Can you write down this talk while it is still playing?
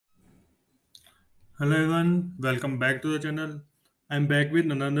Hello everyone, welcome back to the channel. I'm back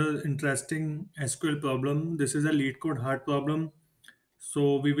with another interesting SQL problem. This is a lead code hard problem.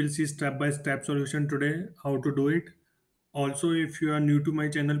 So we will see step by step solution today, how to do it. Also, if you are new to my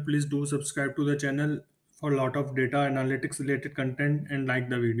channel, please do subscribe to the channel for a lot of data analytics related content and like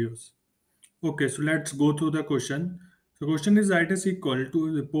the videos. Okay, so let's go through the question. So question is write a SQL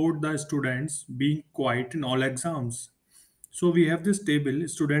to report the students being quiet in all exams. So we have this table,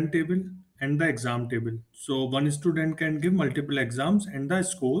 student table and the exam table. So one student can give multiple exams and the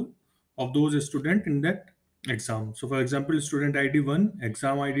score of those student in that exam. So for example, student ID 1,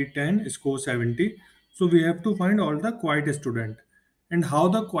 exam ID 10, score 70. So we have to find all the quiet student. And how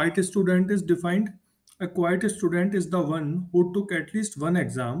the quiet student is defined? A quiet student is the one who took at least one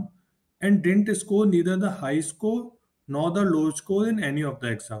exam and didn't score neither the high score nor the low score in any of the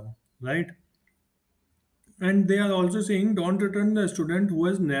exam, right? And they are also saying don't return the student who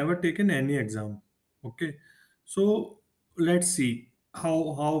has never taken any exam. Okay, so let's see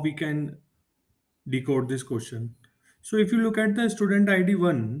how we can decode this question. So if you look at the student ID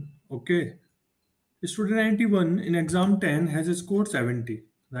 1, okay, student ID 1 in exam 10 has scored 70,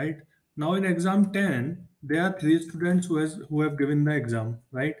 right? Now in exam 10 there are three students who have given the exam,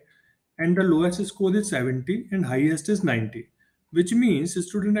 right? And the lowest score is 70 and highest is 90, which means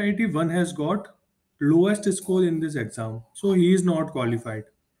student ID 1 has got lowest score in this exam, so he is not qualified,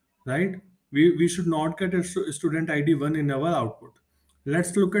 right? We should not get a student ID 1 in our output.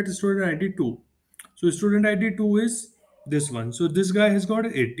 Let's look at student ID 2. So student ID 2 is this one. So this guy has got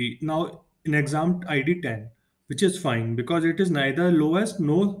 80. Now in exam ID 10, which is fine because it is neither lowest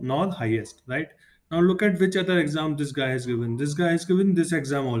nor highest, right? Now look at which other exam this guy has given. This guy has given this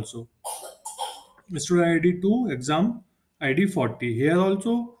exam also. Student ID 2, exam ID 40. Here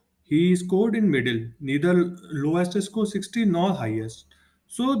also he scored in middle, neither lowest score 60 nor highest.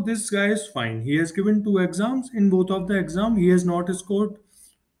 So this guy is fine. He has given two exams. In both of the exam, he has not scored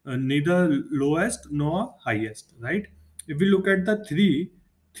neither lowest nor highest, right? If we look at the 3,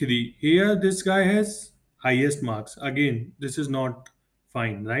 here this guy has highest marks. Again, this is not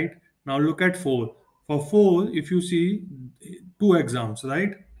fine, right? Now look at 4. For 4, if you see two exams,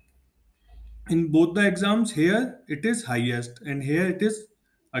 right? In both the exams, here it is highest and here it is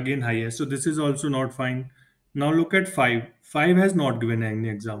again highest, so this is also not fine. Now look at 5 has not given any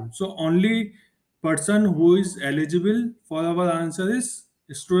exam, so only person who is eligible for our answer is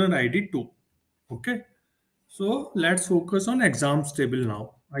student ID 2. Okay, so let's focus on exams table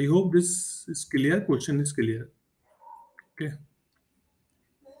now. I hope this is clear, question is clear. Okay.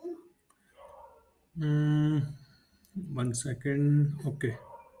 Mm, 1 second. Okay.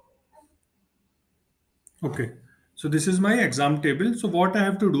 Okay, so this is my exam table. So what I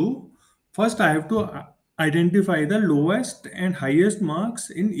have to do, first I have to identify the lowest and highest marks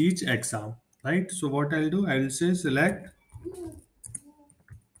in each exam, right? So what I'll do, I will say select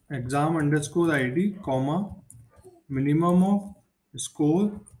exam underscore ID, comma, minimum of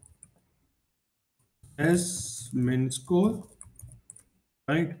score as min score,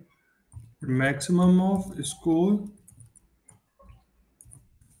 right? Maximum of score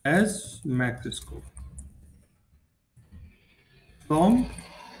as max score from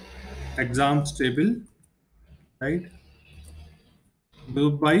exams table, right?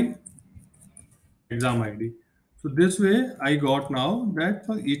 Group by exam ID. So this way I got now that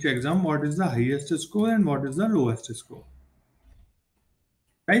for each exam what is the highest score and what is the lowest score.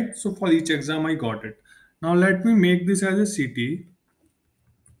 Right? So for each exam I got it. Now let me make this as a CT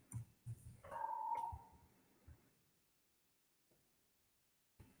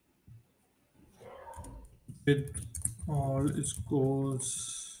with all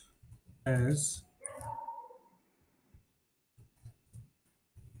scores as.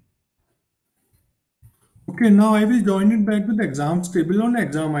 Okay, now I will join it back with exams table on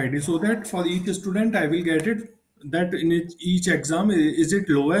exam ID so that for each student I will get it that in each exam is it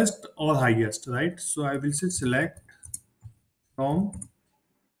lowest or highest, right? So I will say select from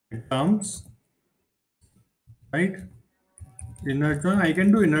exams, right? Inner join, I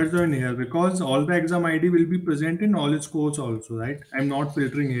can do inner join here because all the exam ID will be present in all its scores also, right? I'm not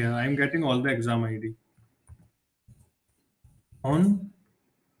filtering here. I'm getting all the exam ID. On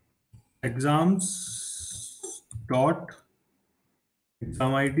exams dot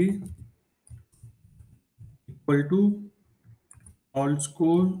exam ID equal to all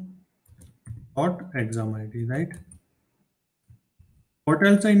score dot exam ID, right? What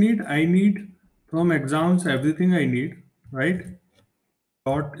else I need? I need from exams everything I need, right?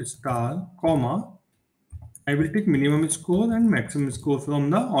 Dot star, comma. I will take minimum score and maximum score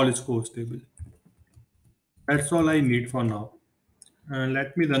from the all scores table. That's all I need for now.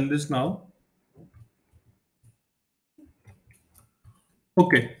 Let me run this now.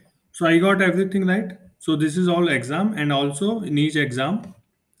 Okay, so I got everything right. So this is all exam, and also in each exam,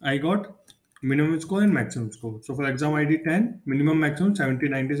 I got minimum score and maximum score. So for exam ID 10, minimum maximum 70,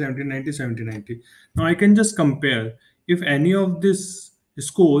 90, 70, 90, 70, 90. Now I can just compare if any of this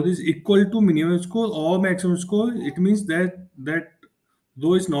score is equal to minimum score or maximum score, it means that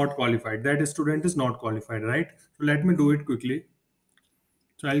though is not qualified, that student is not qualified, right? So let me do it quickly.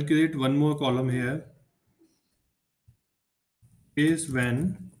 So I'll create one more column here. Is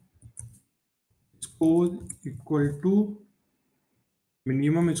when score equal to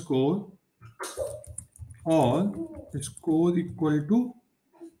minimum score or score equal to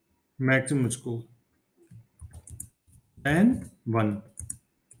maximum score, and 1,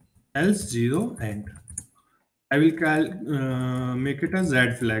 else 0, and I will make it as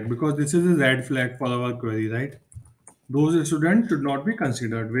red flag because this is a red flag for our query, right? Those students should not be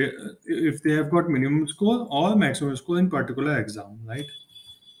considered if they have got minimum score or maximum score in particular exam, right?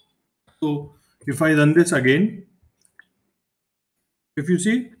 So if I run this again, if you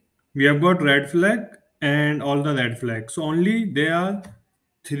see, we have got red flag and all the red flags. So only there are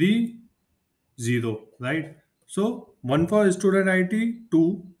three 0, right? So 1 for student ID,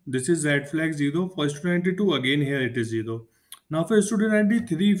 2, this is red flag 0. For student ID 2, again here it is 0. Now for student ID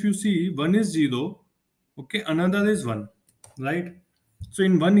 3, if you see, 1 is 0, okay, another is 1, right? So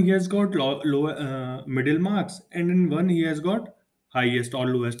in one he has got middle marks, and in one he has got highest or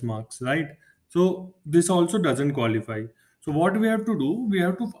lowest marks, right? So this also doesn't qualify. So what we have to do, we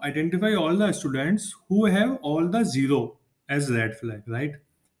have to identify all the students who have all the 0 as red flag, right?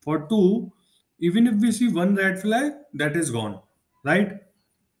 For 2, even if we see one red flag, that is gone, right?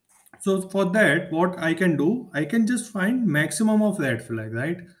 So for that, what I can do, I can just find maximum of red flag,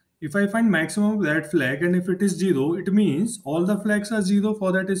 right? If I find maximum of red flag and if it is 0, it means all the flags are 0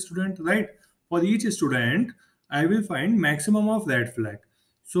 for that student, right? For each student, I will find maximum of red flag.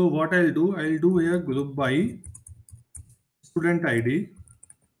 So what I'll do here group by student ID,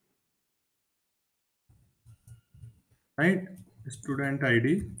 right? Student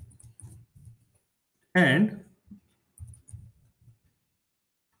ID, and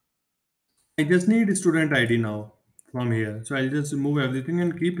I just need student ID now from here. So I'll just remove everything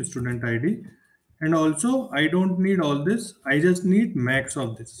and keep student ID. And also, I don't need all this. I just need max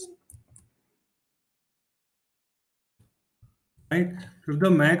of this, right? If the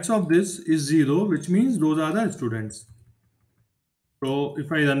max of this is 0, which means those are the students. So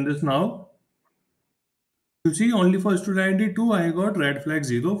if I run this now, you see only for student ID 2, I got red flag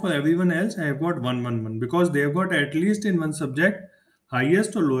 0. For everyone else, I have got 1, 1, 1 because they have got at least in one subject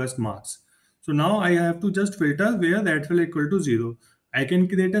highest or lowest marks. So now I have to just filter where that will equal to 0. I can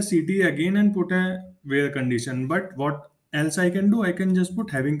create a CT again and put a where condition. But what else I can do? I can just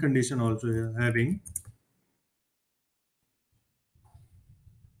put having condition also here. Having.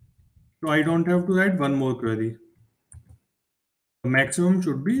 So I don't have to write one more query. The maximum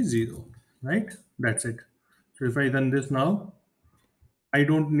should be 0, right? That's it. So if I run this now, I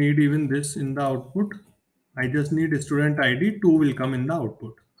don't need even this in the output. I just need student ID, 2 will come in the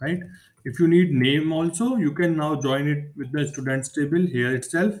output, right? If you need name also, you can now join it with the students table here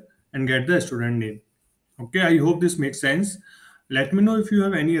itself and get the student name. Okay, I hope this makes sense. Let me know if you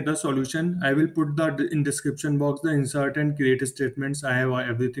have any other solution. I will put the in description box the insert and create statements. I have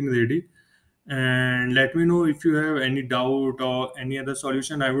everything ready. And let me know if you have any doubt or any other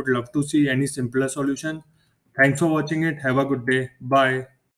solution. I would love to see any simpler solution. Thanks for watching it. Have a good day. Bye.